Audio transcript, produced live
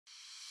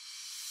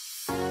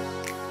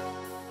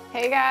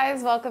Hey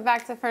guys, welcome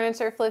back to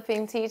Furniture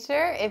Flipping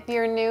Teacher. If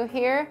you're new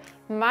here,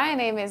 my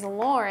name is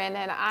Lauren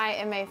and I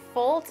am a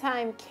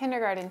full-time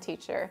kindergarten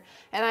teacher.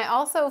 And I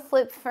also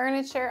flip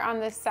furniture on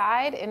the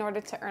side in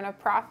order to earn a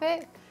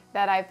profit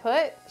that I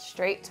put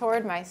straight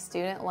toward my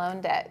student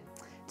loan debt.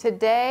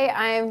 Today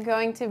I am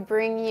going to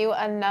bring you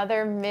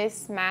another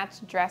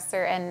mismatched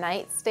dresser and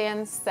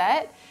nightstand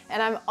set,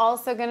 and I'm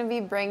also going to be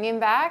bringing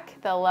back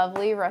the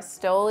lovely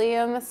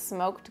Rustoleum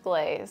Smoked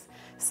Glaze.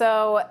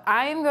 So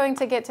I'm going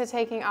to get to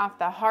taking off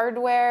the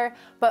hardware,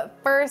 but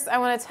first I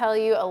want to tell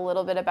you a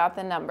little bit about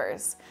the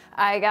numbers.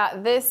 I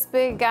got this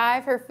big guy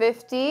for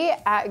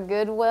 $50 at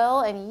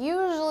Goodwill, and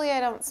usually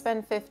I don't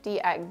spend $50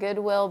 at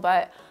Goodwill,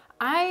 but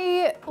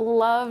I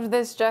loved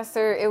this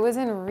dresser. It was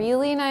in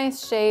really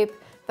nice shape.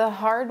 The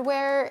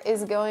hardware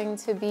is going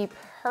to be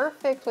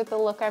perfect with the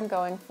look I'm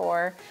going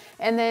for.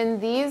 And then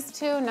these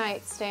two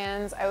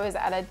nightstands, I was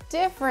at a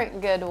different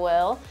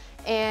Goodwill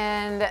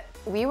and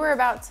we were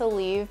about to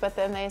leave, but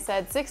then they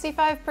said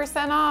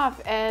 65%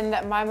 off,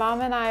 and my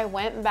mom and I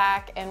went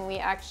back and we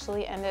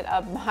actually ended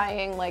up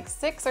buying like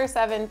 6 or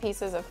 7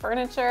 pieces of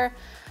furniture,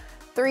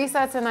 3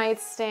 sets of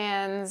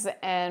nightstands,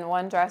 and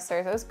 1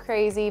 dresser. So it was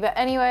crazy. But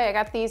anyway, I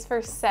got these for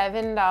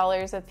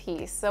 $7 a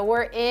piece. So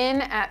we're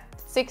in at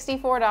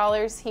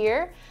 $64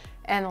 here,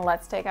 and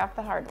let's take off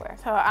the hardware.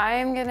 So I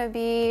am gonna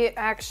be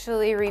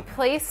actually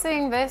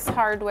replacing this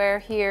hardware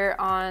here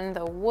on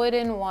the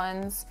wooden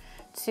ones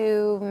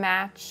to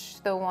match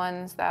the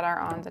ones that are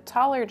on the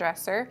taller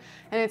dresser.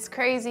 And it's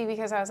crazy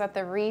because I was at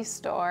the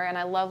Restore and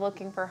I love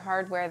looking for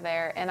hardware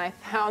there, and I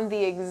found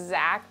the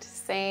exact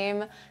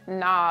same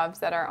knobs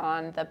that are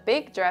on the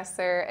big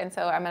dresser, and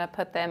so I'm gonna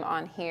put them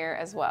on here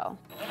as well.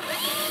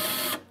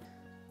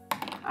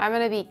 I'm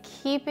gonna be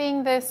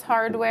keeping this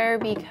hardware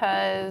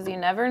because you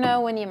never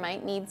know when you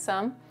might need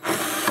some.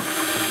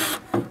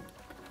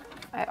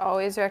 I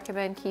always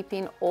recommend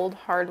keeping old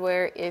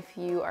hardware if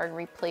you are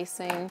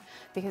replacing,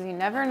 because you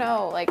never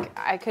know, like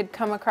I could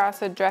come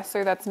across a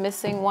dresser that's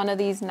missing one of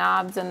these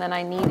knobs and then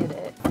I needed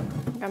it.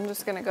 I'm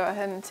just gonna go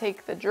ahead and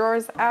take the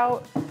drawers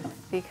out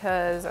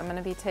because I'm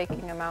gonna be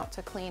taking them out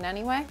to clean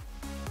anyway.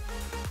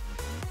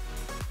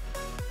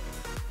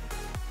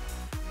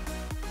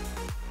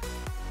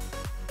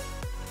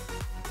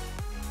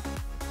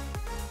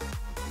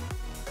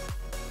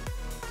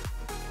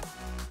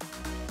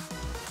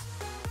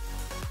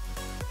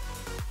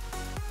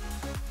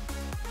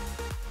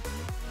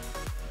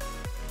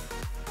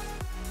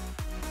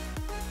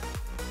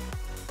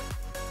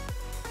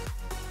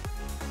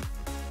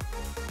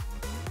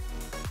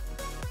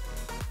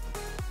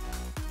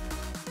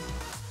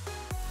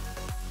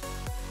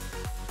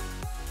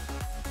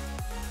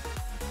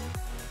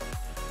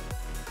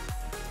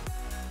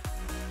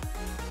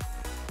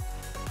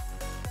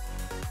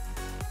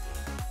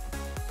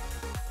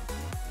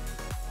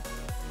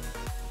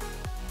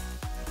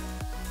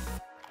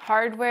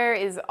 Hardware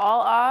is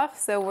all off,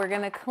 so we're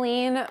gonna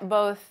clean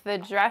both the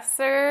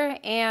dresser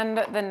and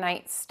the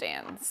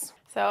nightstands.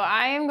 So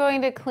I am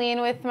going to clean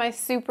with my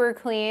Super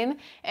Clean,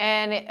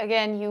 and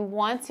again, you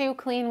want to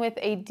clean with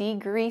a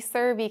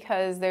degreaser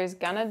because there's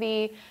gonna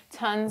be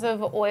tons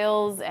of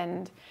oils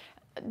and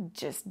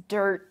just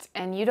dirt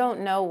and you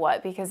don't know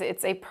what, because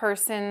it's a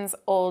person's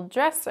old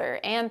dresser,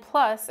 and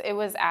plus it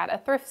was at a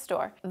thrift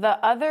store. The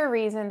other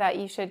reason that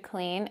you should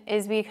clean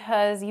is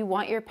because you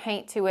want your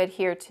paint to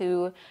adhere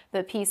to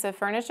the piece of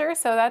furniture,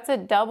 so that's a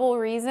double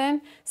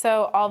reason,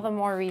 so all the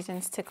more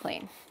reasons to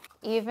clean.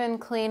 Even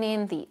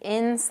cleaning the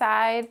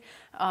inside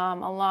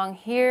along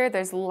here,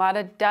 there's a lot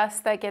of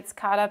dust that gets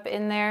caught up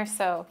in there,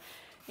 so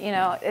you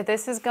know, if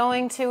this is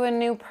going to a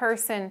new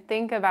person,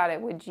 think about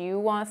it. Would you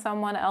want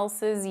someone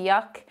else's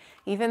yuck?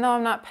 Even though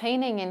I'm not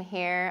painting in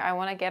here, I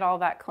want to get all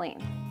that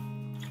clean.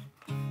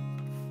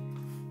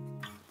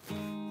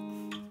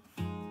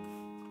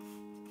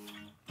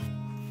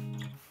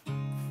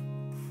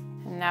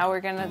 And now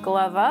we're going to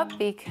glove up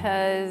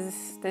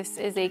because this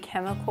is a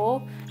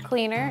chemical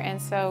cleaner,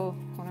 and so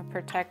we want to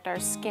protect our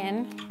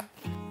skin.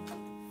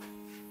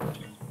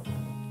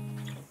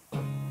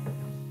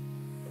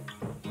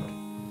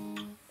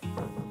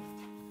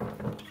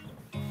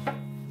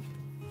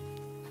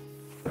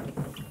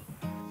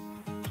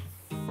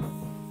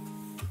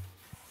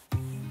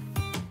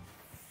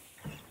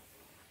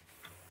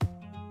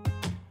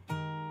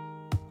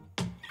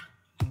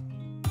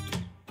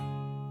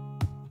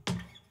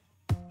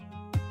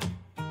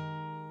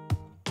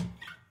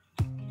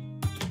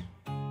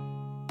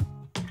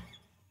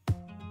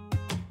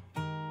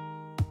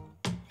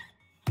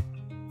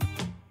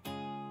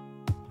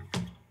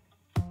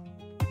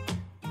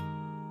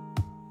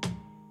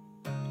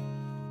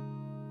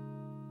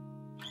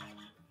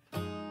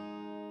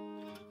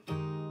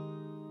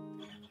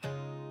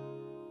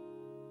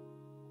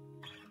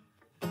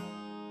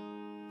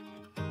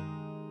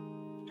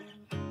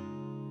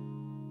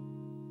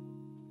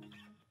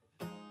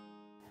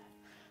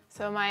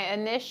 So my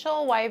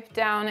initial wipe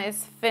down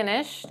is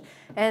finished,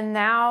 And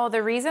now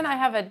the reason I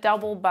have a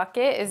double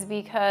bucket is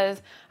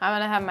because I'm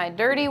gonna have my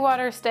dirty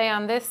water stay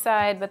on this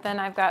side, but then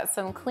I've got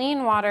some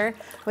clean water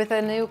with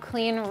a new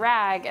clean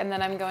rag, and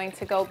then I'm going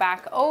to go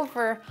back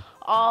over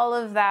all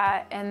of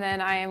that, and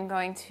then I am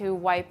going to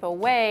wipe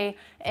away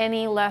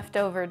any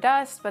leftover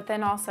dust, but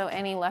then also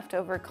any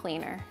leftover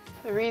cleaner.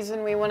 The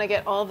reason we want to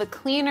get all the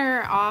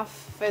cleaner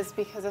off is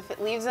because if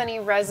it leaves any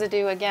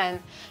residue,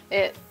 again,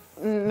 it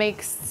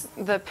makes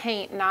the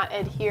paint not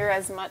adhere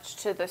as much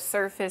to the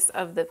surface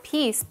of the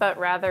piece, but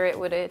rather it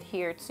would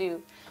adhere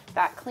to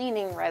that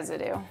cleaning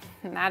residue,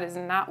 and that is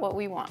not what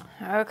we want.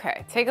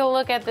 Okay, take a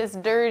look at this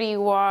dirty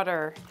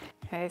water.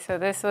 Okay, so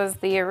this was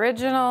the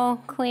original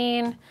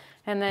clean,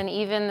 and then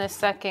even the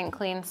second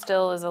clean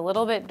still is a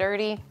little bit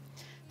dirty.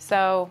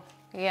 So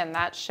again,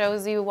 that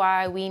shows you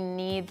why we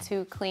need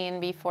to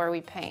clean before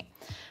we paint.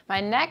 My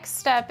next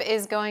step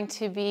is going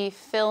to be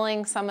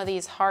filling some of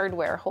these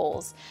hardware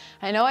holes.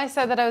 I know I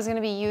said that I was going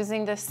to be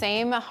using the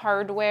same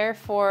hardware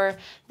for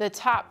the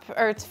top,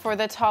 or for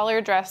the taller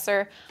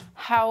dresser.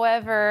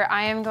 However,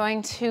 I am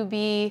going to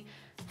be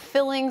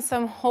filling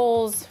some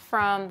holes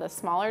from the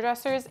smaller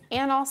dressers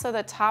and also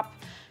the top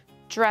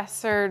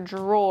dresser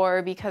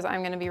drawer, because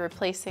I'm going to be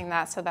replacing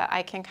that so that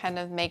I can kind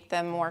of make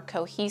them more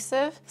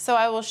cohesive. So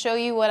I will show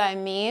you what I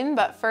mean,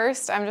 but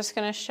first I'm just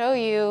going to show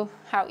you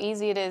how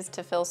easy it is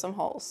to fill some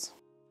holes.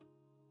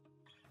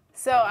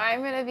 So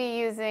I'm going to be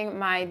using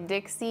my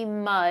Dixie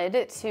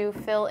mud to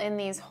fill in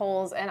these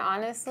holes, and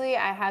honestly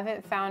I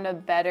haven't found a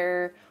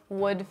better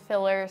wood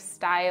filler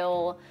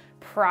style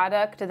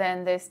product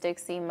than this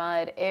Dixie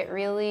mud. It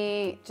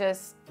really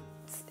just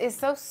is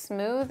so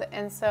smooth,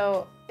 and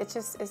so it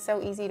just is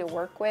so easy to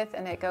work with,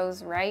 and it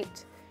goes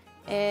right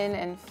in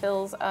and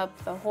fills up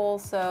the hole.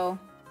 So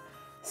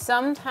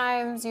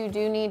sometimes you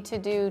do need to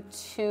do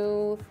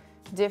 2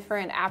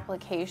 different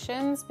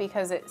applications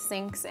because it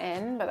sinks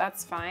in, but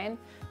that's fine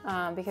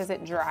because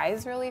it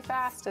dries really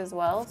fast as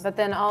well. But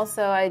then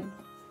also, I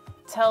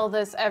tell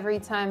this every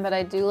time, but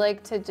I do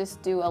like to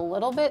just do a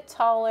little bit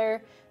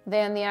taller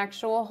than the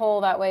actual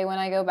hole. That way when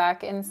I go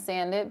back and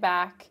sand it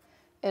back,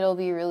 it'll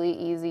be really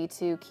easy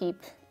to keep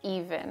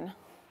even.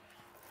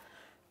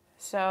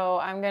 So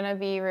I'm gonna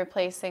be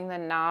replacing the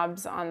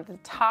knobs on the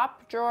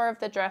top drawer of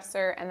the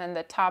dresser, and then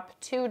the top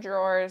 2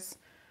 drawers,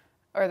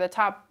 or the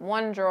top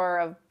 1 drawer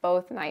of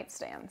both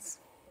nightstands.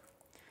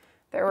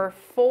 There were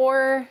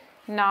 4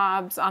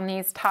 knobs on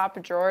these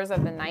top drawers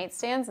of the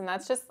nightstands, and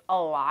that's just a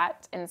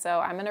lot. And so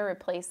I'm gonna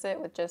replace it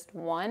with just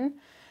 1,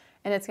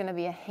 and it's gonna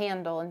be a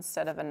handle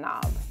instead of a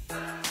knob.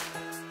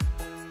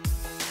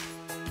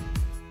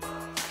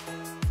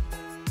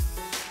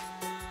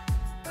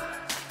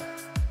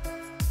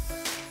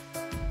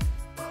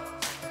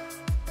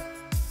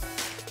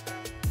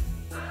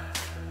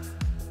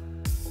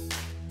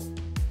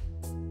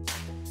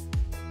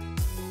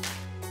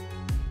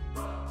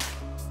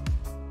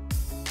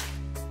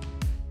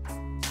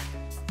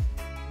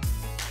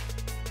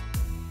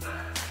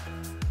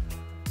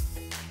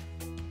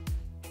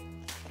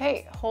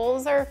 Okay,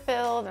 holes are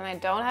filled, and I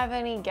don't have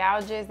any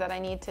gouges that I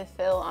need to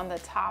fill on the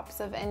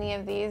tops of any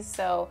of these.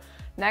 So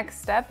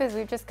next step is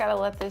we've just got to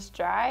let this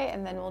dry,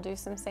 and then we'll do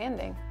some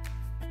sanding.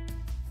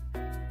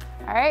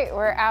 All right,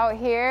 we're out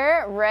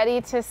here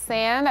ready to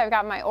sand. I've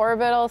got my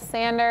orbital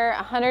sander,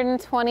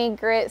 120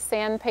 grit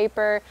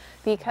sandpaper,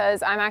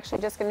 because I'm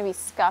actually just going to be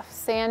scuff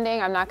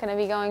sanding. I'm not going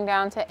to be going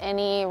down to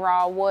any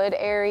raw wood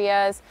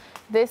areas.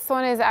 This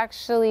one is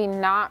actually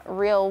not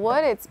real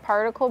wood, it's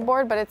particle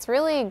board, but it's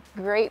really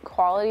great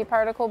quality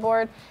particle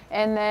board.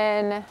 And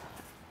then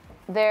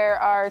there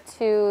are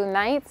 2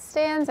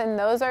 nightstands, and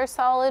those are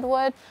solid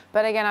wood.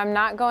 But again, I'm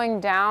not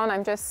going down,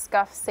 I'm just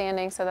scuff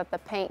sanding so that the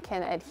paint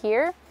can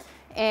adhere.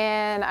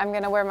 And I'm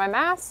gonna wear my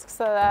mask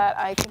so that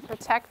I can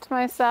protect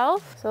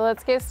myself. So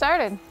let's get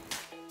started.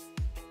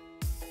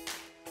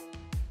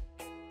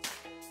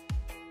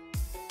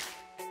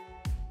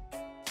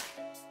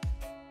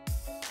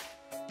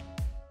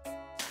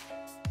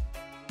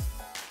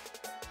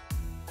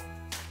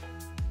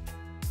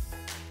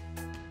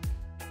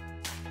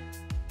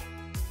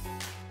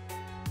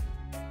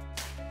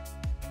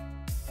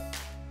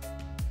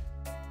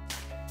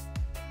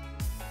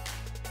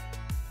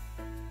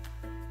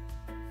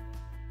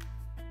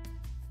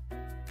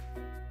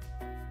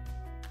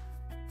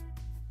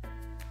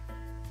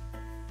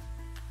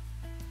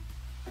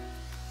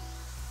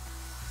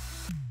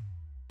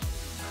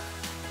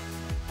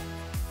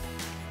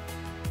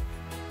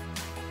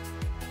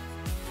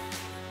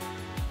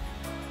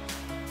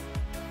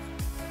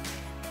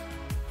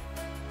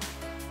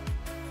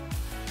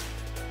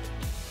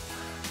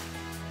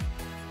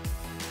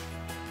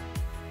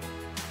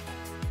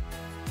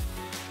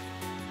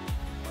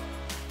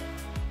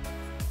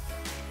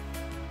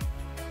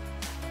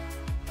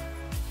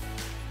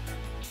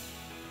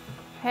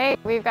 Hey,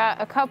 we've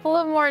got a couple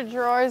of more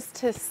drawers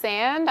to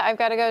sand. I've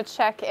got to go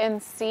check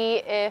and see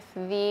if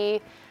the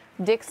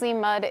Dixie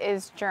mud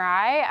is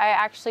dry. I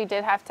actually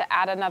did have to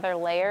add another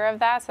layer of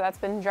that, so that's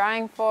been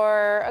drying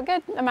for a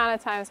good amount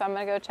of time, so I'm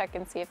gonna go check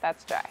and see if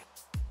that's dry.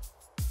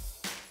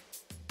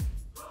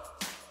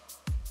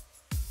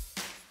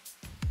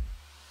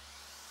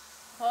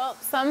 Well,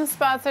 some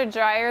spots are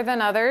drier than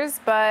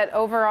others, but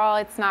overall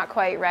it's not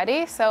quite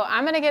ready. So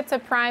I'm gonna get to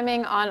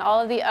priming on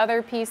all of the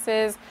other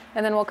pieces,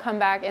 and then we'll come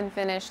back and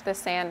finish the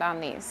sand on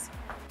these.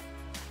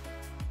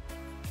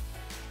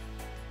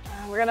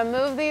 We're gonna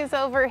move these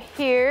over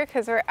here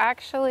because we're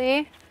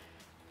actually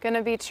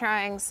gonna be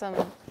trying some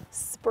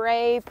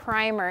spray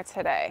primer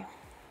today.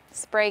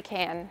 Spray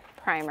can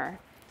primer.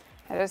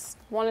 I just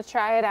want to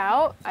try it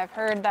out. I've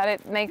heard that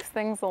it makes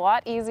things a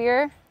lot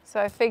easier, so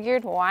I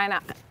figured why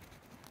not.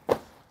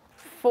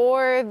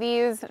 For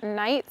these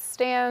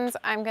nightstands,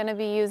 I'm gonna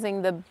be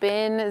using the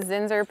Bin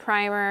Zinsser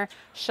Primer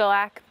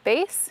Shellac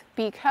Base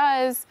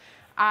because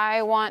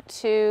I want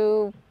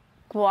to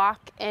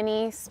block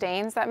any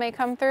stains that may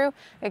come through.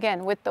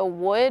 Again, with the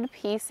wood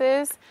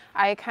pieces,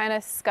 I kind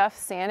of scuff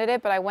sanded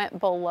it, but I went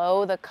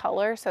below the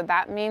color, so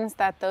that means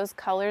that those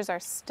colors are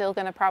still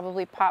gonna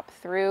probably pop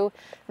through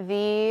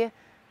the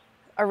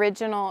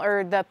original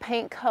or the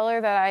paint color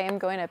that I am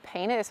going to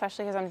paint it,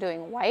 especially because I'm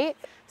doing white.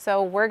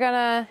 So we're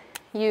gonna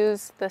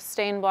use the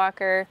stain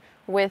blocker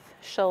with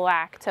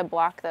shellac to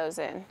block those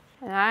in.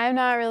 And I'm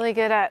not really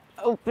good at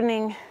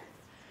opening.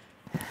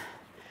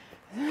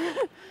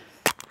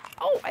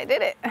 Oh, I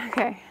did it.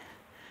 Okay.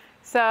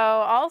 So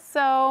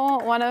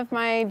also one of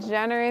my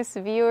generous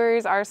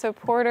viewers, our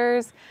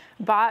supporters,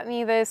 bought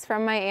me this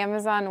from my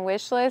Amazon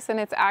wish list, and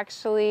it's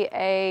actually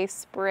a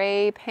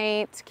spray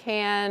paint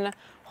can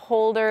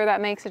holder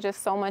that makes it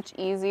just so much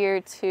easier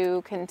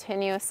to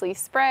continuously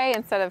spray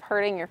instead of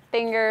hurting your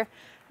finger.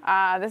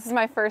 This is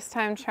my first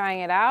time trying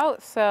it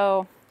out,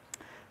 so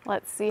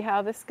let's see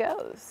how this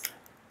goes.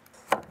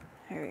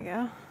 There we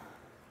go.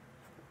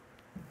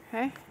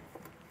 Okay.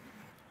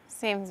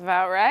 Seems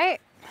about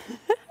right.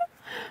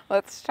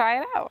 Let's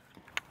try it out.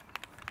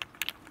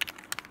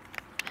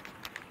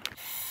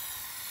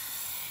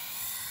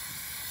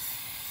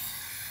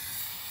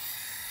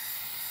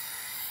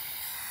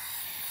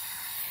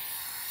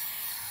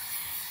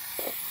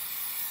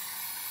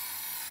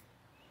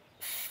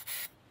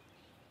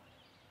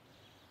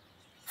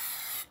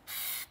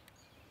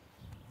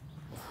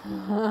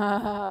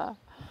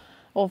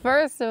 Well,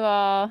 first of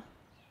all,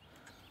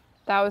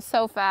 that was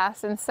so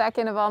fast, and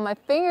second of all, my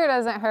finger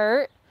doesn't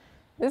hurt.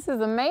 This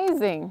is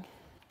amazing.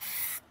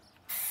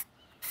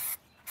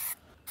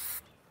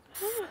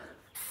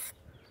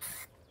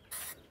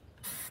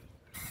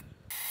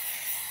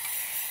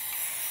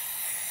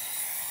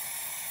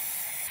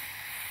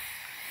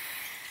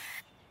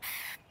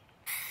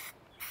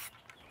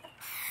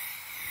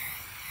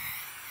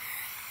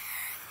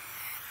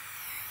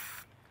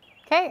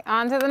 Okay,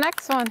 on to the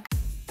next one.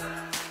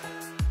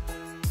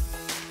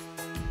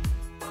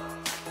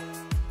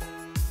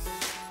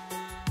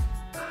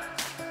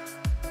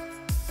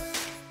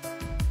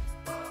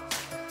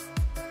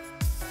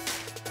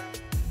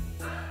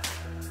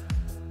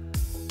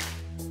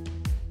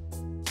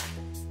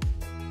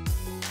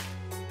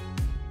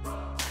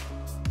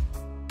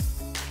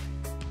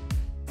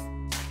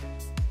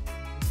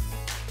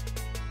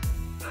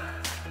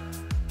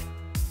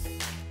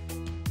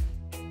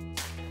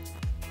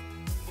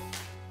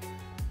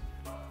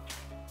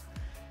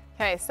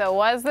 Okay, so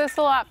was this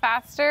a lot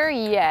faster?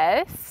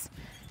 Yes.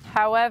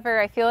 However,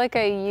 I feel like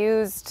I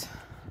used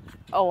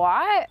a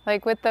lot.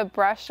 Like with the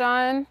brush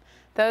on,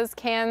 those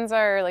cans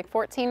are like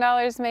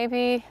 $14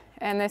 maybe,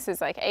 and this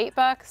is like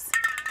 $8.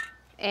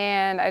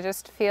 And I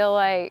just feel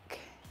like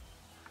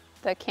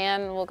the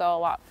can will go a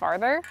lot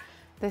farther.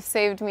 This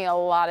saved me a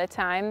lot of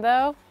time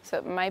though, so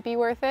it might be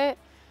worth it.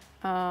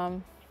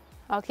 I'll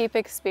keep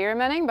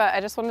experimenting, but I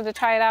just wanted to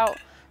try it out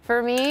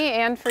for me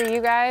and for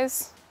you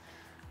guys.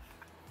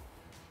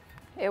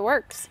 It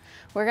works.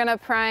 We're gonna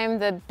prime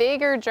the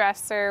bigger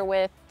dresser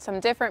with some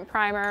different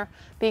primer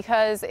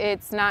because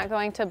it's not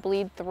going to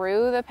bleed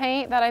through the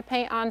paint that I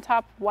paint on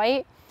top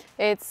white.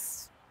 It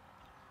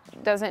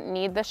doesn't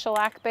need the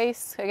shellac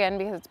base, again,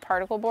 because it's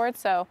particle board,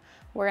 so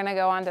we're gonna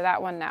go on to that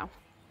one now.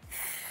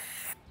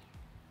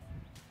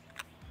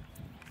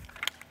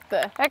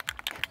 The heck?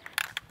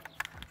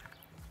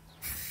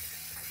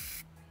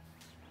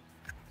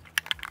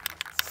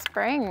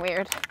 Spraying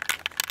weird.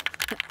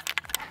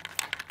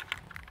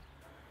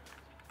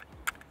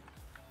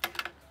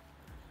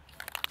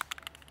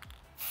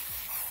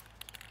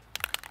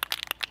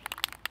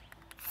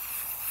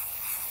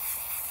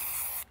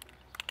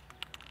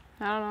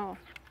 I don't know.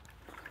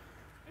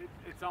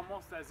 It's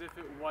almost as if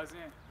it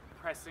wasn't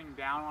pressing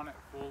down on it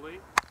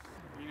fully.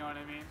 You know what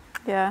I mean?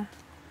 Yeah.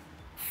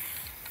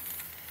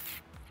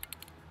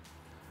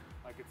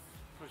 Like it's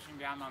pushing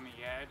down on the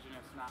edge and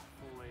it's not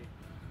fully.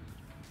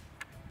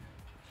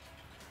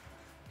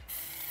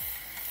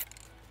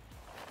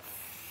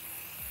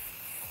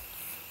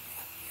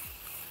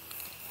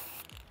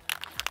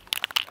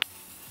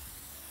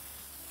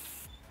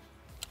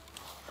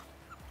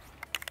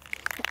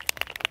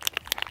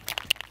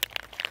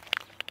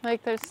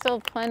 Like there's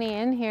still plenty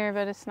in here,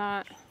 but it's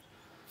not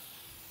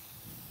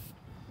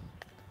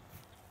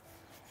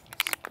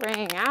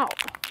spraying out.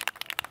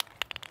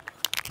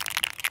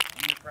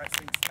 And you're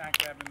pressing smack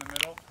dab in the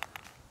middle.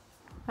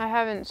 I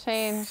haven't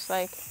changed,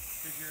 like.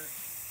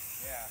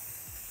 Yeah.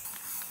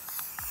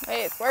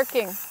 Hey, it's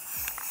working.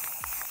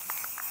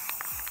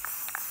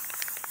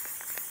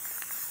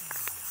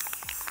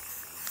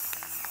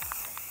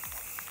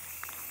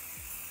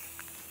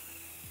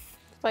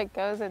 It's like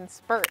goes in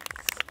spurts.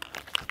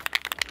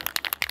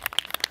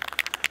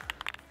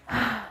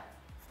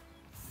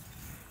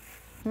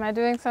 Am I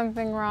doing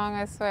something wrong?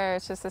 I swear,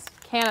 it's just this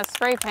can of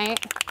spray paint.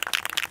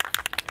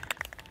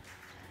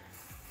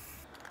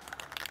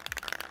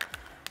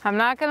 I'm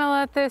not gonna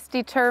let this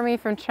deter me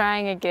from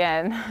trying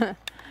again,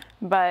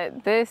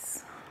 but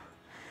this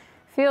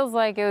feels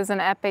like it was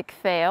an epic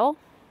fail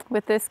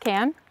with this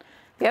can.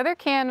 The other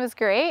can was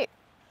great,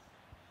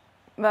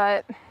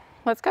 but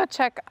let's go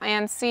check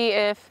and see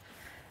if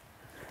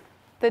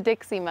the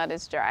Dixie mud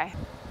is dry.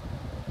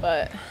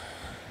 But,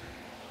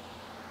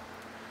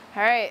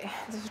 all right,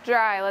 it's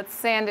dry, let's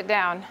sand it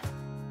down.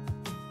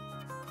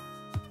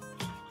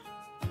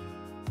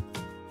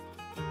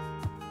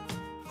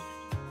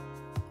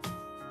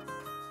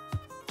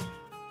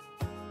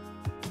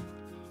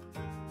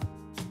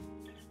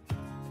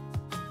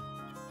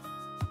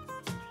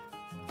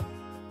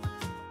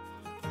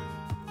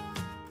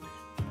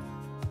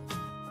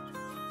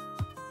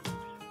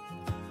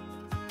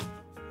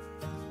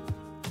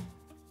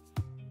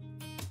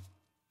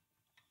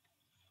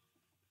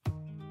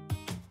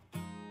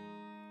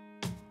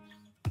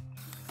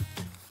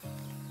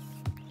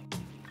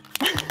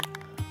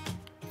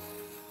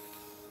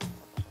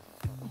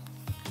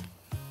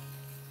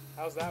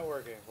 How's that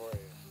working for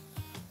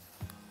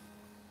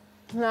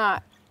you?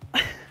 Not.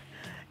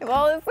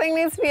 Well, this thing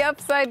needs to be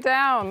upside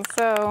down,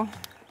 so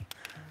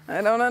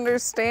I don't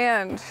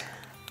understand.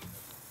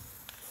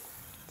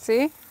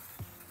 See?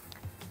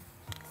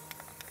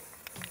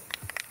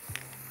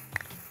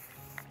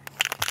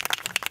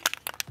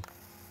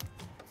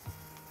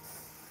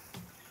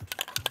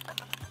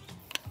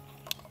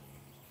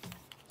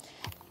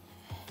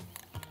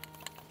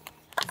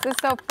 This is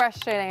so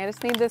frustrating. I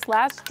just need this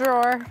last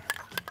drawer.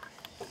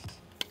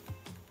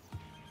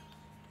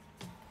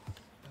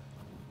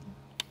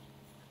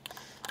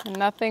 And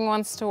nothing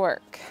wants to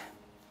work.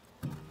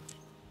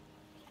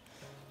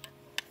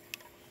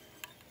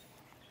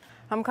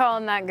 I'm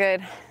calling that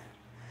good.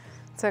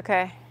 It's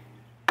okay.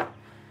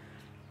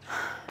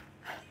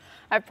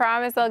 I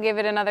promise I'll give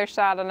it another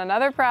shot on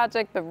another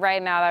project, but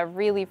right now that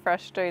really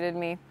frustrated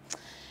me.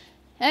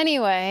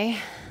 Anyway,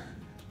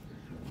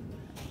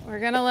 we're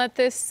gonna let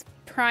this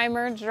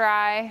primer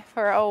dry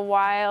for a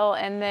while,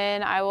 and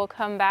then I will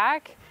come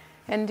back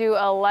and do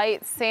a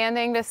light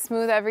sanding to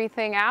smooth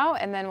everything out,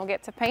 and then we'll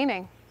get to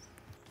painting.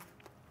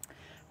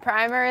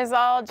 Primer is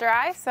all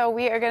dry, so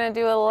we are gonna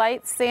do a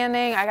light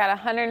sanding. I got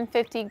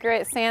 150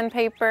 grit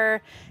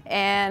sandpaper,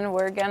 and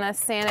we're gonna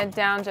sand it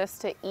down just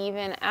to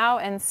even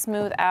out and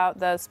smooth out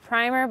those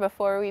primer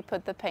before we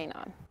put the paint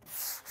on.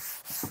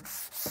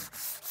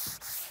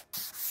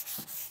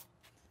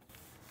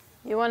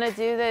 You want to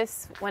do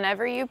this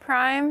whenever you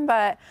prime,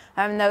 but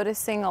I'm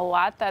noticing a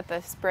lot that the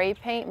spray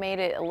paint made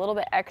it a little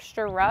bit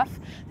extra rough.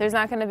 There's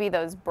not going to be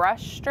those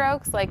brush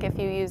strokes like if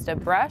you used a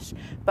brush,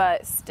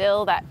 but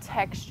still that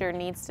texture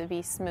needs to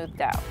be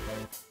smoothed out.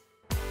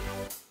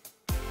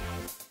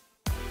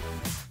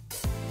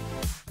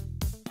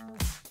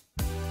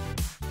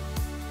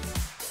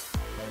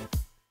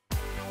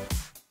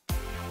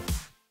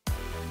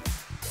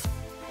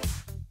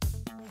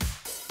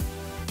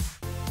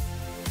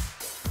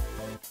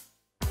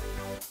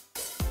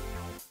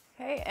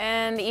 Okay,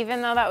 and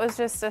even though that was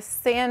just a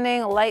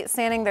sanding, light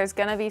sanding, there's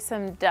gonna be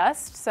some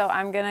dust. So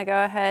I'm gonna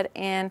go ahead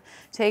and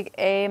take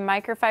a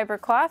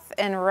microfiber cloth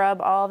and rub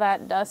all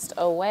that dust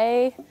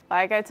away.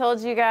 Like I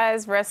told you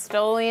guys,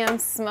 Rustoleum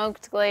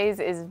Smoked Glaze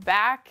is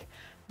back.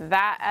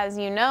 That, as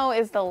you know,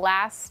 is the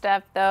last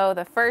step though.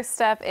 The first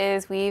step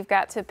is we've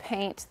got to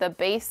paint the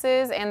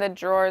bases and the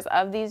drawers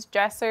of these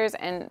dressers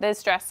and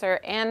this dresser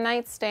and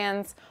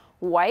nightstands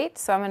white.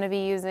 So I'm going to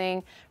be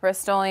using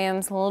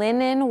Rustoleum's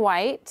linen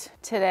white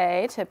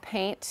today to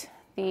paint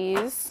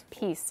these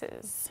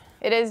pieces.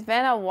 It has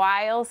been a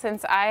while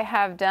since I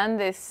have done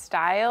this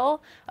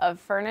style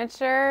of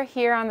furniture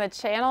here on the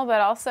channel,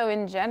 but also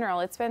in general.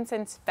 It's been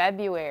since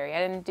February. I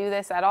didn't do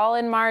this at all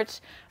in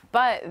March,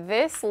 but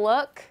this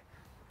look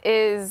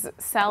is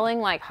selling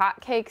like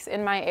hotcakes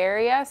in my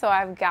area, so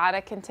I've got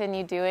to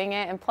continue doing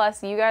it, and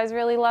plus you guys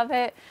really love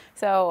it.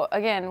 So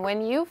again,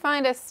 when you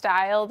find a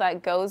style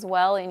that goes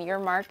well in your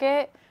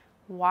market,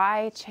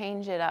 why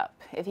change it up?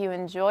 If you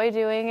enjoy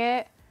doing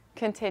it,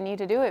 continue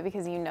to do it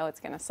because you know it's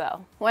going to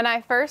sell. When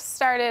I first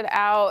started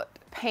out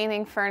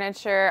painting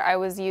furniture, I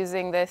was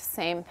using this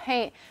same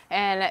paint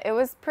and it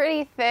was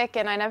pretty thick,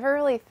 and I never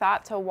really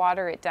thought to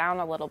water it down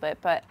a little bit,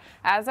 but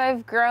as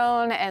I've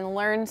grown and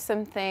learned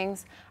some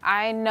things,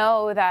 I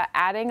know that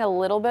adding a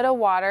little bit of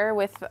water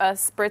with a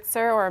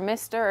spritzer or a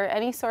mister or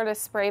any sort of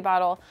spray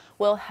bottle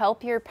will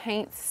help your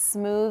paint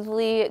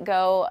smoothly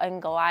go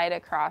and glide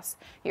across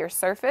your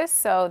surface.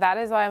 So that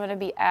is why I'm going to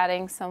be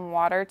adding some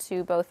water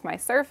to both my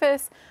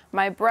surface,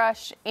 my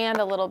brush, and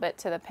a little bit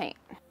to the paint.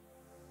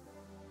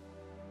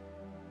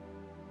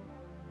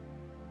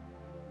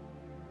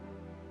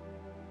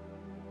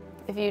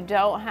 If you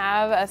don't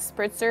have a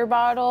spritzer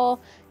bottle,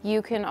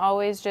 you can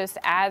always just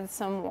add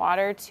some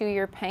water to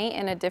your paint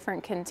in a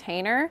different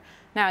container.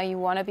 Now you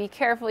want to be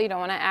careful, you don't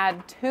want to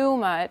add too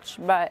much,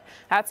 but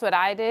that's what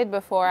I did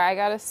before I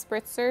got a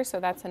spritzer, so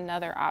that's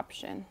another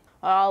option.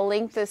 I'll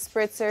link the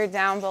spritzer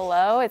down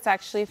below. It's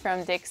actually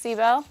from Dixie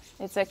Belle.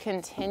 It's a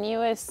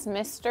continuous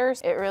mister.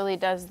 It really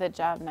does the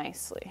job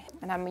nicely.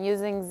 And I'm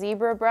using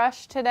zebra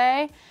brush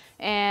today,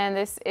 and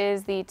this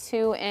is the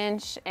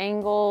 2-inch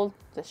angled,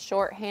 the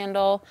short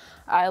handle.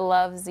 I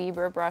love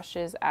zebra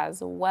brushes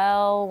as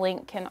well.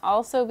 Link can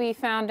also be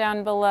found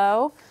down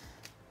below.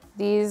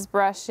 These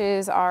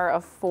brushes are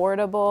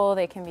affordable.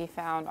 They can be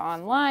found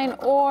online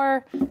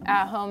or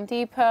at Home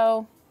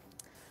Depot.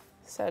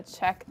 So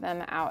check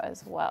them out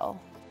as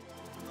well.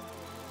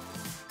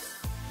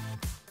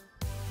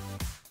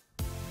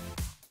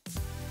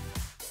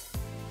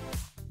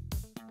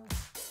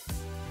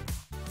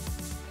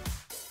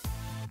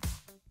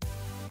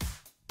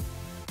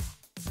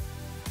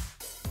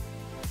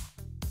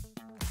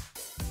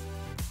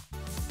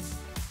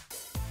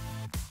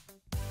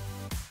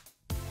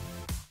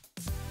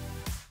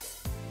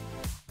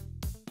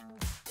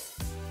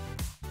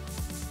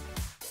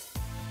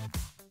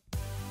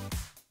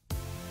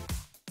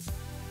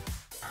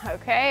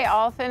 Okay,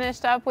 all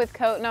finished up with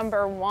coat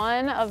number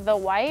 1 of the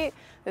white.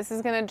 This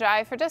is gonna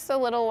dry for just a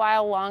little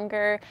while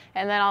longer,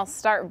 and then I'll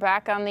start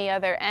back on the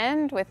other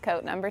end with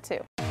coat number 2.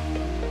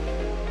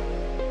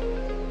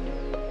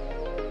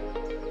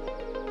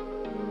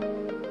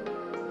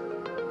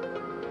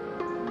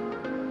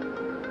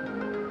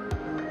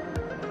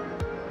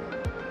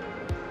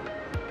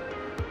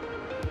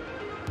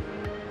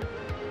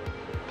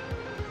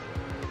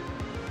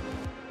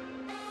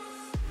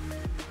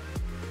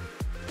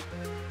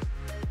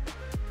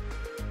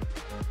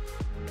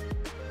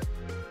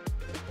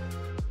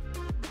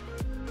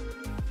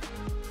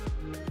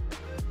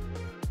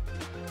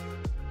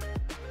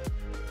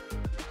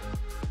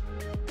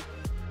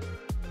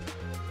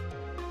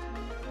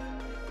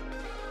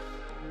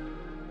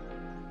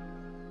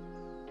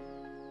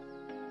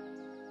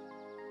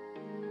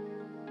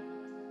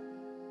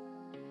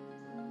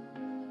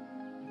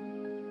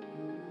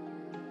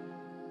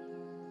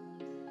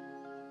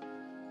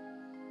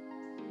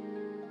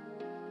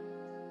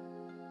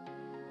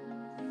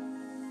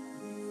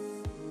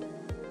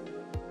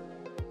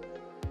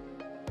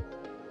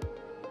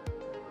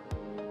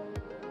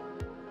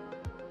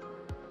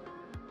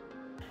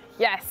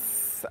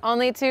 Yes,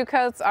 only 2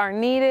 coats are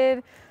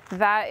needed.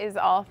 That is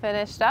all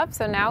finished up.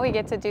 So now we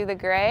get to do the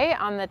gray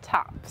on the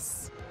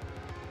tops.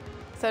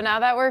 So now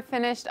that we're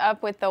finished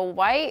up with the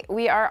white,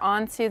 we are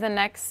on to the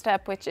next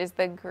step, which is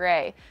the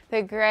gray.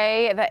 The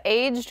gray, the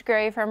aged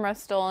gray from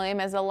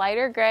Rustoleum is a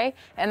lighter gray,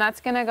 and that's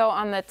gonna go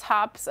on the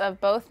tops of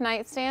both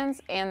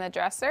nightstands and the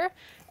dresser.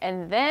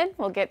 And then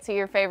we'll get to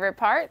your favorite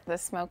part, the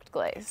smoked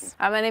glaze.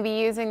 I'm gonna be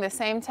using the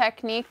same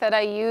technique that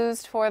I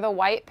used for the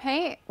white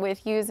paint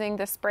with using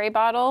the spray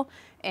bottle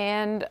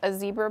and a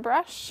zebra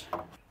brush.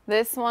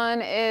 This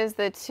one is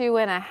the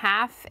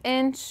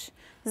 2.5-inch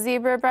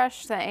zebra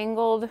brush, the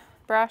angled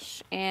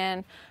brush,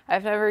 and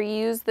I've never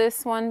used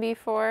this one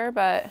before,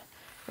 but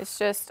it's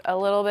just a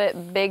little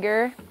bit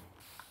bigger.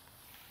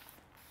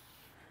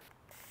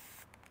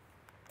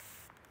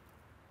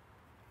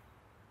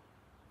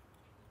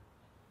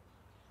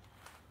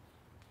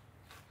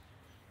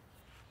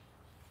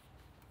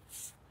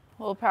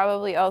 We'll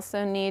probably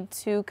also need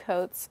 2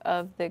 coats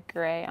of the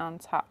gray on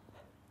top.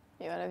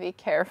 You want to be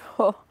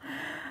careful.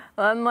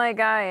 Unlike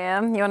I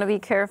am, you want to be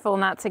careful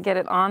not to get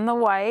it on the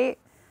white.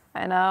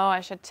 I know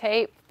I should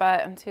tape,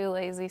 but I'm too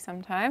lazy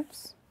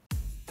sometimes.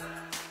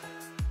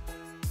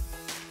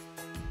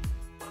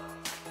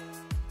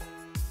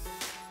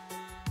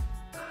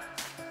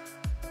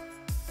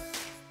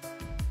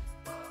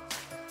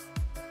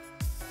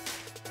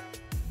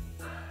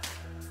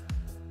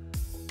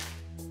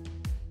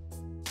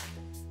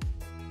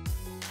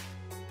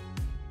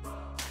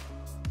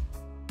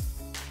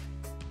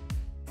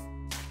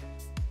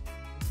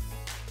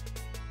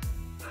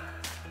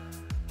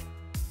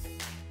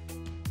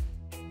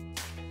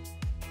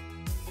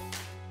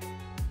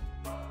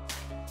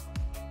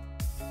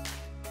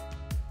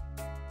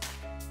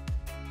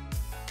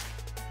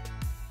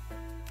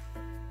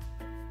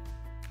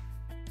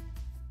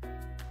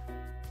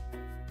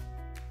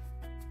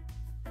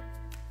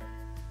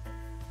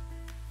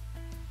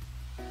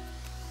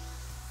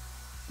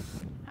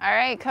 All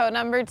right, coat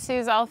number 2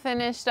 is all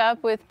finished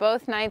up with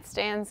both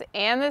nightstands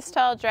and this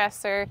tall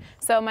dresser.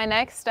 So my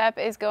next step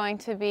is going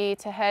to be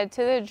to head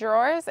to the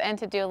drawers and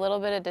to do a little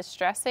bit of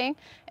distressing,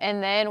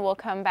 and then we'll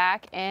come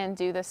back and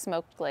do the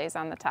smoked glaze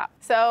on the top.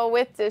 So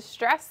with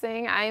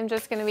distressing, I'm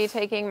just gonna be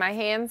taking my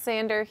hand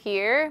sander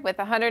here with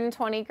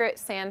 120 grit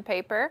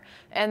sandpaper,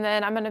 and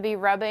then I'm gonna be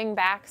rubbing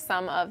back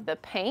some of the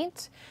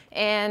paint.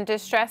 And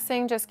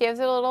distressing just gives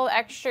it a little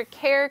extra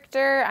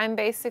character. I'm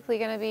basically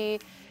gonna be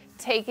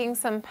taking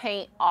some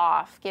paint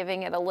off,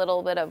 giving it a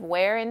little bit of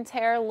wear and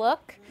tear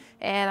look.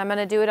 And I'm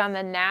gonna do it on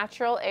the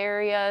natural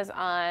areas,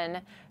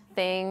 on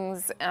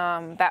things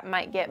that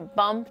might get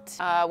bumped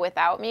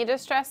without me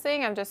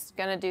distressing. I'm just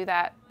gonna do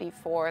that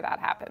before that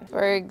happens.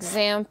 For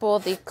example,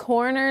 the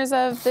corners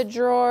of the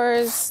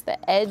drawers,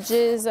 the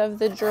edges of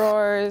the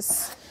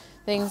drawers,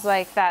 things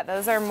like that.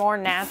 Those are more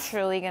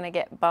naturally gonna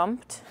get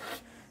bumped.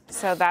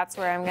 So that's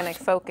where I'm gonna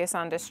focus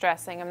on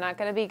distressing. I'm not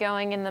gonna be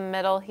going in the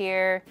middle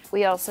here.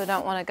 We also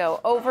don't wanna go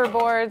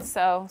overboard,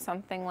 so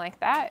something like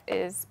that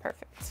is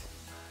perfect.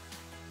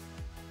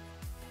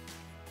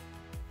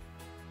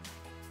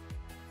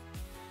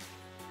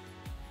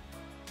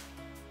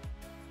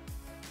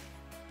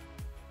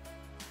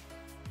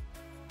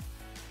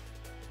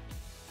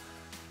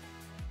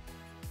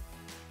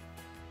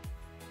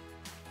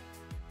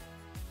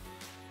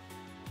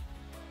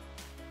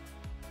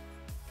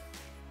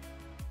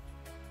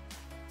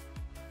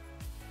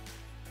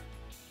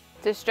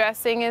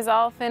 Distressing is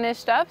all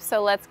finished up,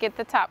 so let's get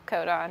the top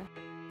coat on.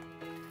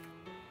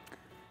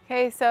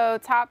 Okay, so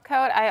top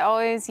coat, I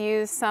always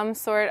use some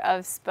sort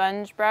of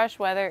sponge brush,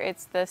 whether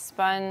it's the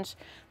sponge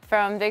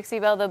from Dixie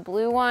Belle, the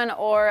blue one,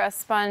 or a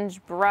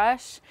sponge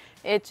brush.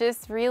 It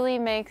just really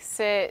makes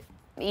it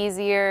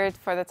easier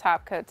for the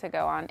top coat to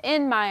go on,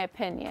 in my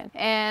opinion.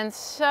 And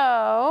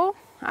so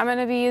I'm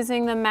gonna be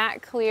using the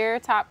matte clear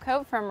top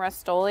coat from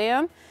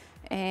Rustoleum.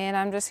 And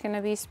I'm just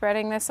gonna be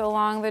spreading this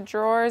along the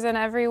drawers and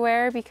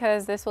everywhere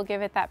because this will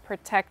give it that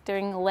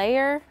protecting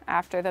layer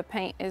after the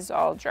paint is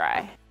all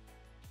dry.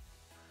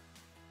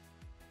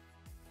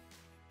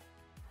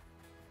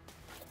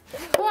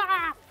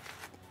 Ah!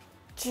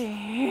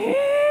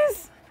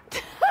 Jeez.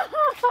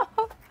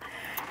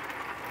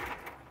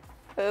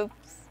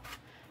 Oops.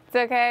 It's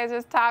okay, it's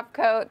just top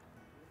coat.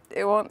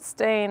 It won't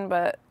stain,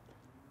 but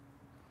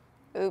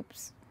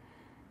oops.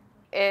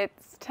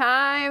 It's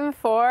time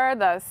for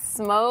the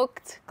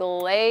smoked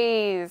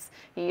glaze.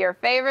 Your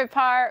favorite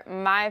part,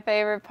 my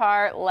favorite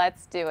part,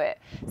 let's do it.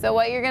 So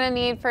what you're gonna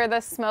need for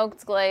the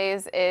smoked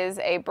glaze is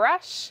a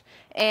brush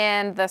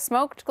and the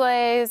smoked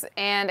glaze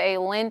and a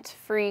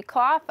lint-free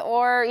cloth,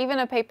 or even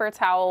a paper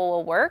towel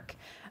will work.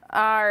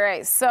 All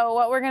right, so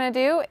what we're gonna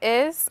do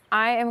is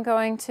I am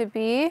going to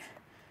be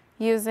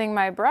using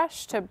my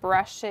brush to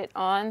brush it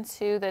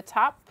onto the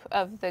top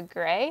of the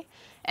gray.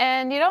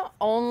 And you don't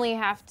only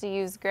have to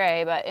use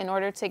gray, but in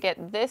order to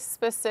get this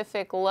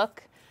specific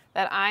look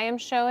that I am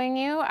showing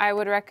you, I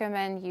would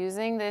recommend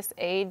using this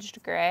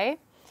aged gray.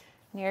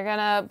 You're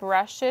gonna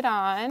brush it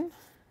on,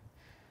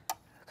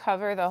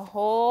 cover the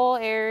whole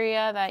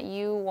area that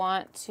you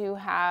want to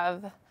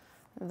have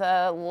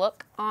the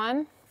look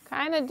on.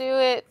 Kind of do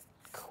it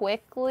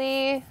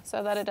quickly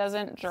so that it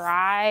doesn't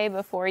dry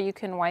before you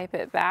can wipe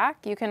it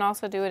back. You can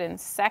also do it in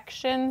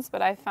sections,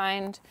 but I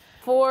find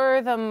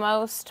for the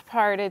most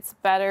part it's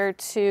better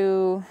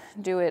to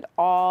do it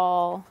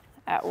all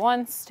at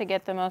once to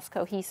get the most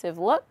cohesive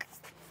look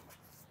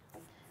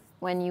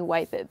when you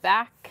wipe it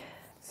back.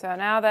 So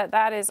now that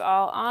that is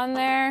all on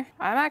there,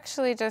 I'm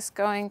actually just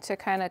going to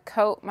kind of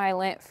coat my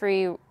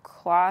lint-free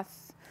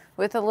cloth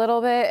with a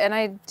little bit. And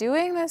I'm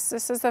doing this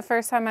is the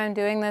first time I'm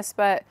doing this,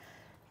 but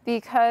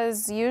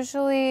because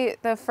usually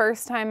the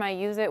first time I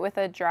use it with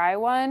a dry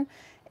one,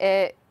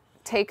 it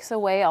takes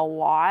away a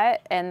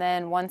lot. And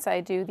then once I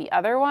do the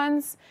other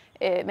ones,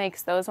 it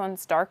makes those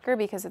ones darker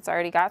because it's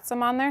already got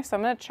some on there. So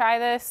I'm gonna try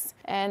this,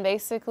 and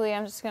basically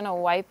I'm just gonna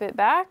wipe it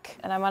back,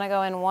 and I'm gonna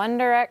go in one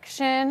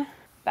direction,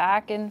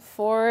 back and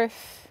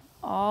forth,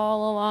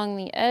 all along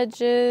the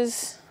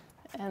edges.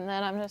 And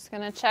then I'm just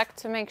gonna check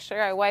to make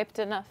sure I wiped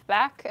enough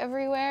back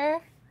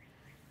everywhere.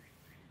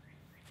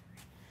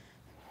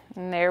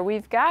 And there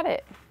we've got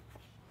it,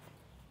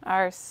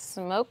 our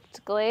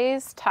smoked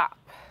glaze top.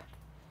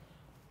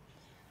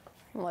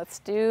 Let's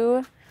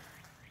do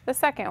the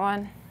second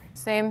one.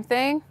 Same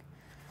thing.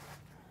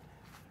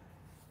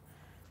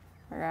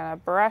 We're gonna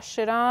brush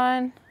it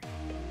on.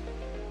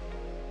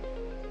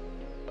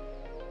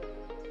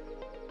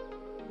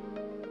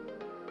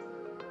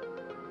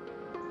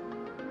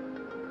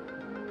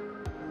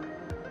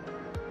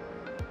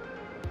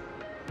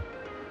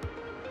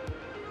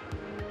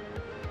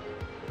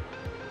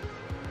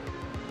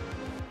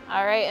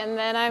 All right, and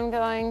then I'm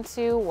going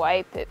to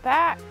wipe it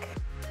back.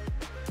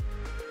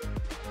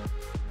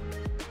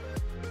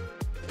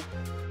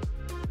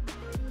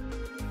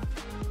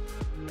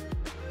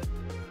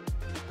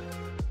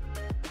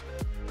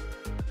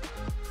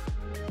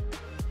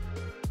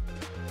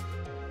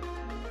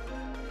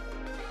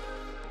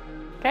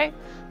 Okay,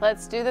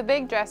 let's do the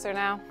big dresser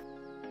now.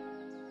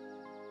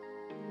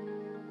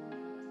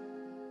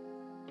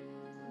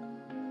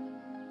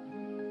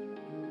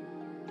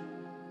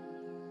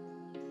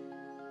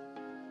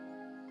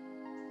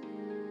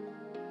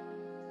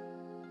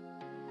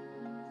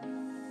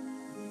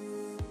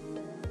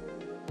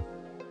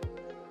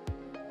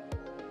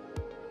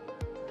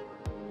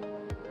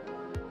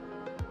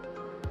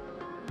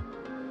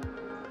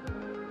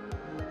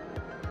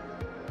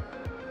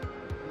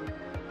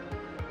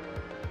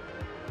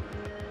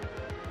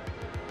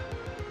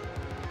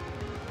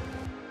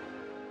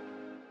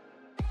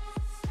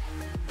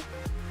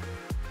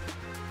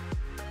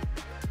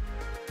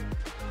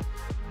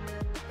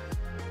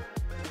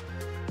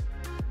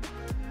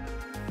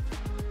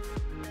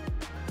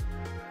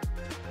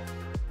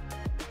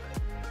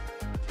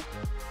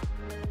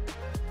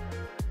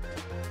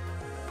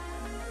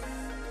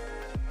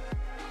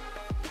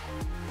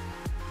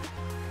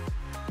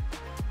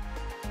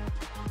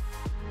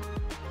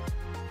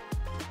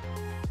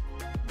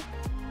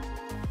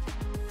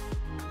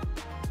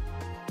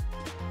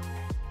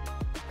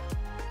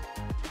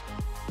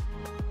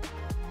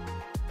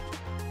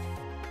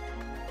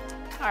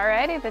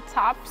 Alrighty, the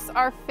tops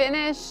are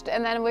finished,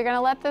 and then we're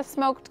gonna let the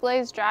smoked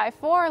glaze dry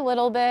for a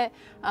little bit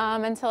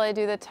until I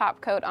do the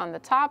top coat on the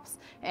tops.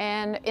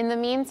 And in the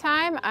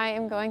meantime, I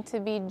am going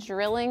to be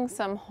drilling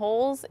some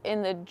holes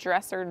in the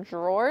dresser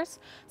drawers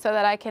so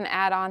that I can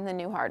add on the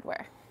new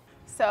hardware.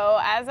 So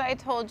as I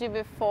told you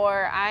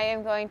before, I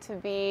am going to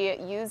be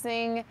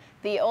using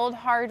the old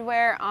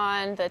hardware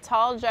on the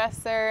tall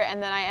dresser,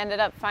 and then I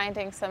ended up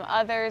finding some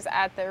others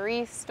at the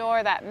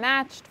Restore that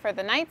matched for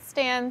the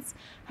nightstands.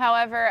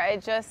 However, I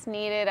just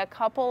needed a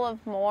couple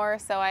of more,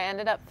 so I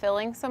ended up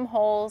filling some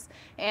holes.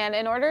 And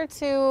in order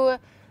to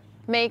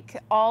make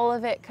all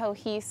of it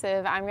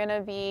cohesive, I'm going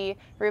to be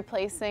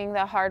replacing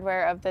the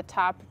hardware of the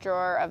top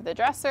drawer of the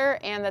dresser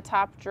and the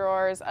top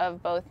drawers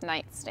of both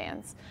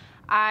nightstands.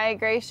 I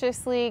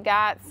graciously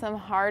got some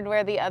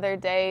hardware the other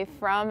day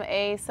from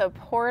a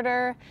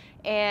supporter,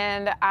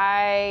 and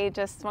I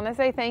just want to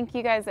say thank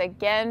you guys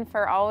again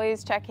for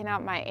always checking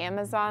out my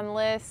Amazon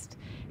list.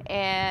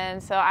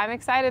 And so I'm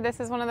excited. This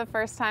is one of the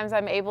first times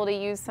I'm able to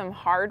use some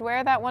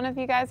hardware that one of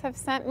you guys have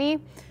sent me.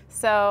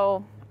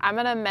 So I'm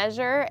gonna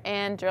measure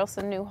and drill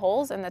some new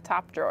holes in the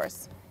top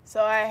drawers.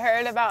 So I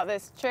heard about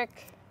this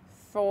trick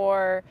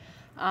for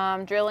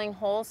drilling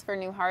holes for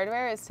new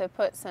hardware is to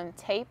put some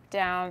tape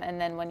down, and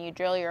then when you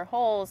drill your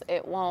holes,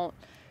 it won't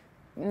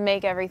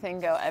make everything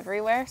go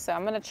everywhere. So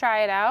I'm gonna try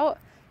it out,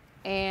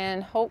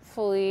 and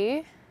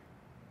hopefully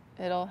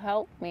it'll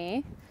help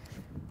me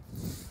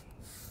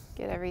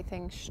get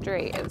everything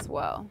straight as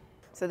well.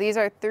 So these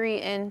are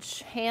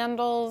 3-inch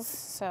handles,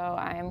 so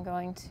I am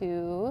going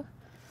to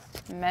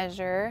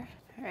measure.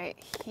 All right,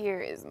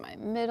 here is my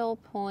middle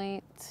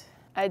point.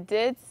 I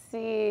did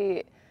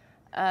see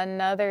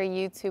another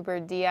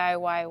YouTuber,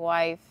 DIY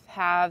Wife,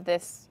 have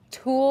this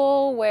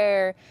tool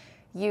where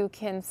you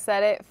can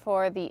set it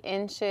for the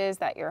inches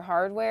that your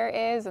hardware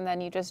is, and then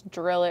you just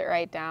drill it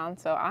right down.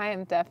 So I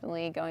am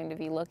definitely going to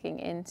be looking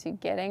into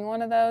getting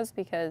one of those,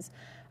 because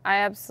I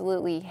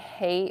absolutely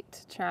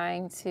hate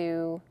trying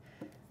to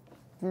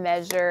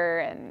measure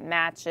and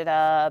match it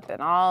up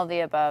and all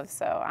the above.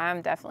 So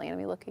I'm definitely gonna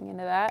be looking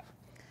into that.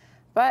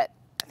 But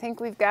I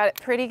think we've got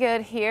it pretty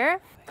good here.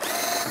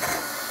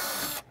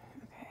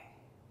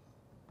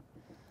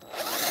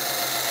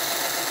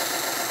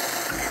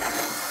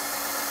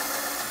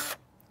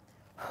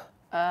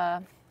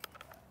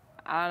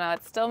 I don't know,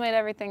 it still made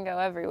everything go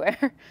everywhere.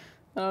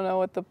 I don't know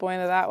what the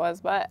point of that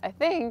was, but I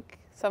think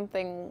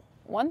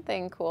one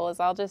thing cool is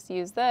I'll just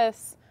use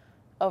this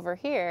over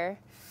here,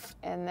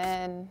 and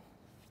then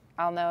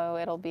I'll know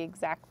it'll be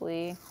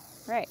exactly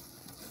right.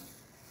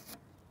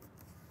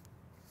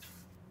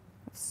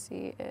 Let's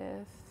see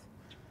if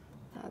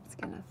that's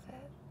gonna fit.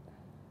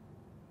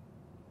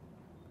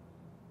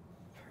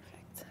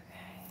 Perfect,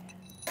 okay.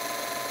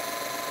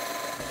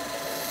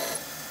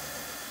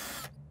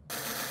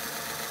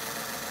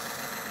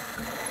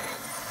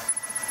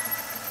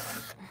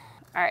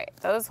 All right,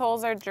 those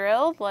holes are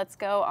drilled. Let's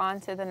go on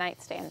to the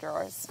nightstand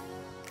drawers.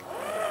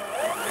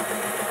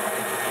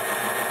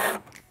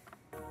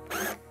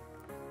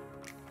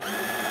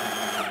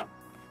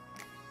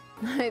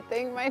 I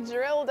think my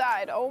drill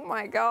died. Oh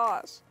my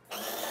gosh.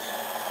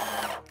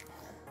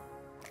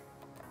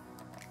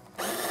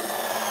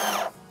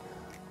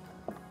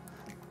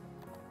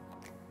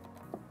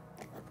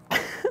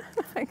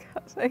 My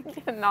gosh, I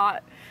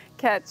cannot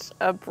catch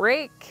a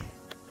break.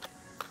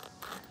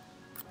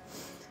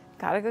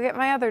 Gotta go get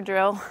my other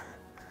drill.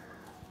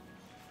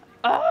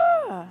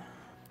 Oh!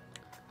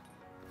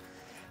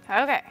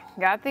 Okay,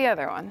 got the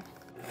other one.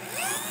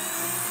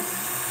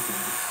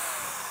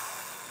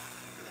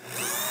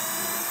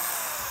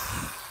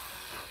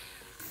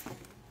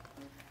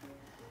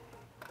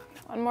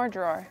 One more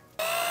drawer.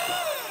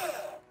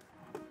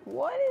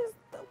 What is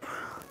the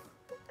problem?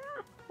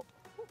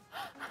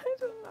 I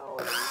don't know.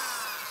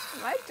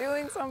 Am I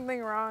doing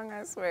something wrong?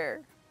 I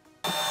swear.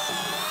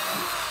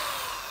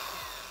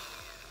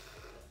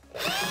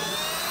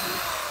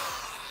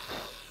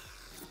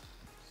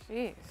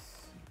 Jeez.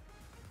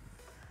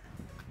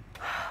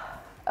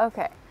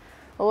 Okay,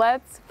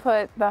 let's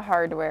put the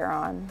hardware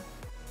on.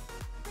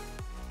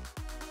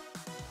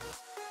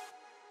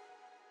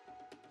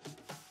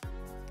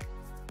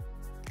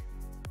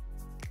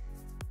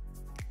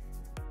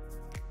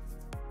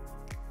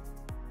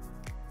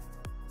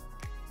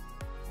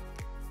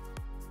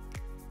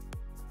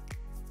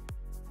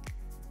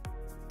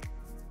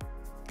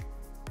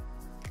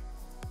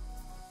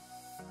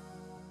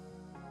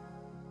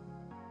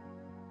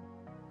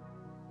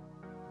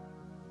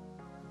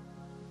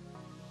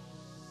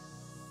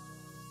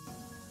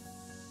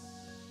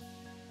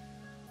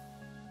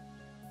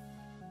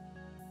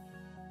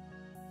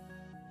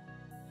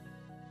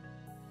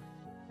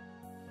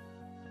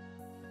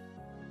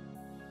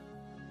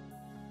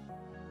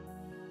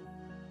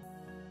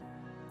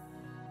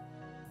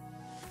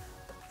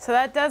 So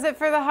that does it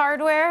for the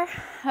hardware.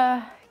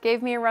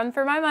 Gave me a run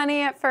for my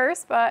money at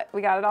first, but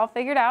we got it all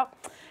figured out.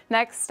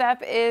 Next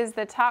step is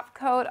the top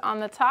coat on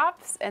the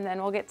tops, and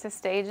then we'll get to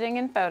staging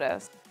and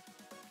photos.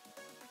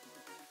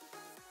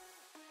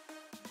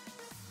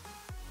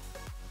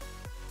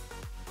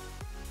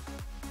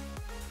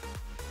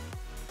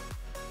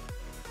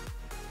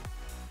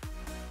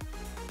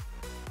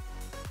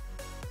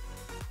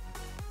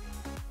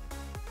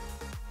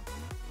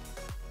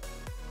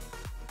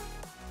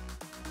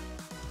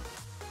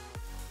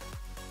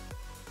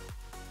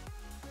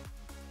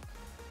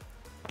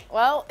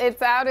 Well,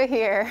 it's out of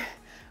here.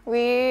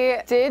 We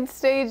did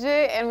stage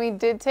it and we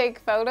did take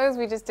photos,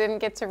 we just didn't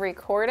get to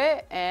record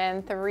it.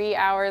 And 3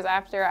 hours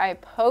after I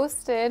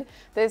posted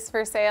this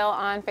for sale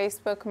on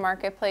Facebook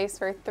Marketplace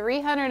for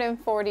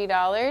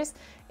 $340,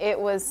 it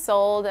was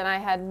sold and I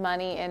had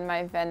money in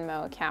my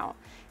Venmo account.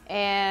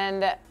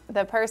 And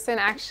the person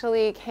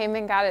actually came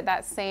and got it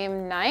that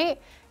same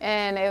night,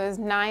 and it was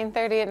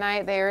 9:30 at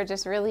night. They were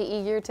just really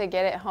eager to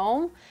get it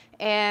home.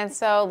 And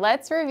so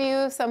let's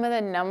review some of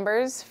the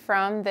numbers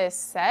from this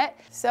set.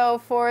 So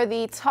for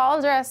the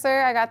tall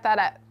dresser, I got that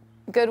at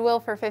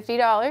Goodwill for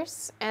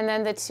 $50. And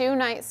then the 2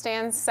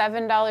 nightstands,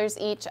 $7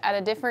 each at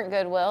a different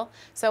Goodwill.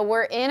 So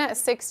we're in at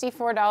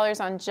 $64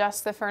 on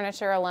just the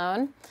furniture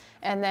alone.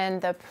 And then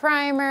the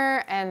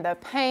primer and the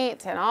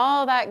paint and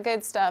all that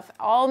good stuff,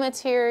 all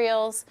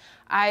materials,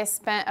 I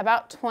spent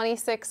about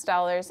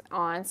 $26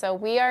 on. So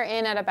we are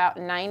in at about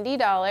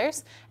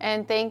 $90.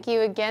 And thank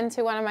you again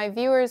to one of my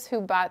viewers who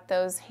bought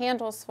those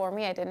handles for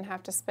me. I didn't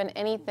have to spend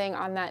anything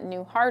on that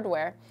new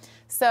hardware.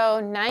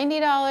 So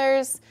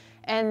 $90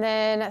 and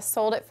then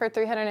sold it for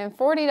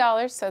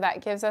 $340. So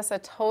that gives us a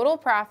total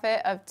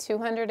profit of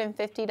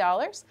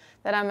 $250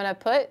 that I'm gonna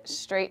put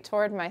straight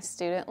toward my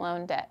student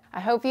loan debt.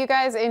 I hope you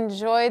guys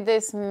enjoyed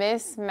this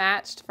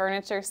mismatched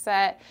furniture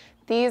set.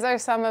 These are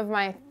some of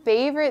my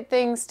favorite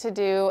things to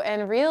do,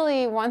 and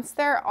really once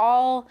they're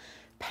all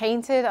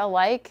painted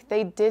alike,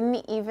 they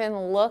didn't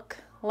even look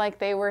like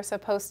they were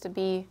supposed to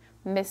be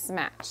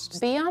mismatched.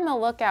 Be on the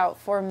lookout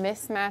for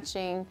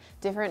mismatching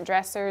different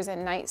dressers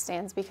and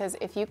nightstands, because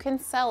if you can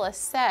sell a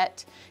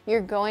set,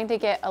 you're going to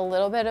get a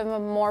little bit of a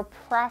more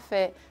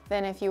profit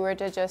than if you were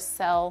to just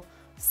sell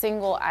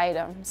single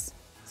items.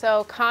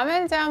 So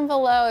comment down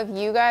below if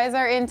you guys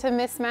are into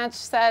mismatched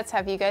sets.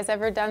 Have you guys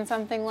ever done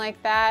something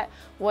like that?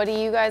 What do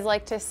you guys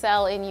like to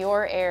sell in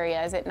your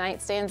area? Is it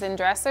nightstands and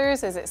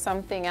dressers? Is it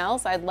something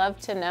else? I'd love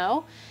to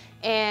know.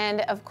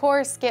 And of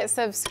course, get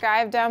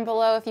subscribed down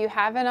below if you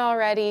haven't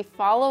already.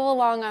 Follow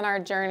along on our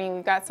journey.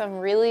 We've got some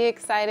really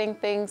exciting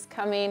things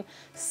coming.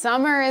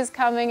 Summer is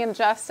coming in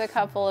just a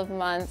couple of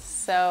months,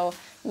 so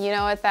you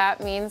know what that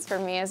means for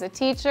me as a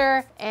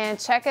teacher. And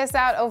check us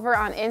out over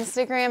on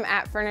Instagram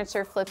at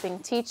Furniture Flipping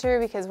Teacher,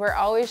 because we're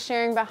always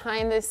sharing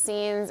behind the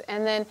scenes.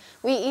 And then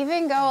we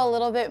even go a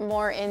little bit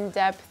more in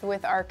depth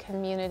with our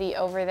community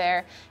over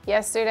there.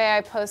 Yesterday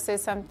I posted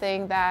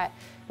something that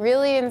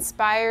really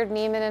inspired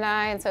Neiman and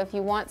I, and so if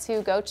you want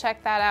to, go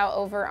check that out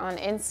over on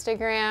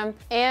Instagram.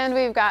 And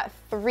we've got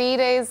 3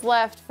 days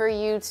left for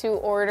you to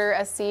order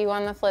a See You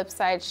on the Flip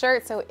Side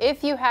shirt. So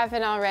if you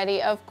haven't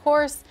already, of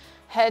course,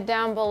 head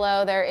down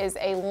below. There is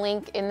a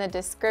link in the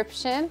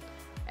description,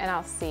 and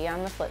I'll see you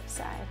on the flip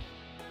side.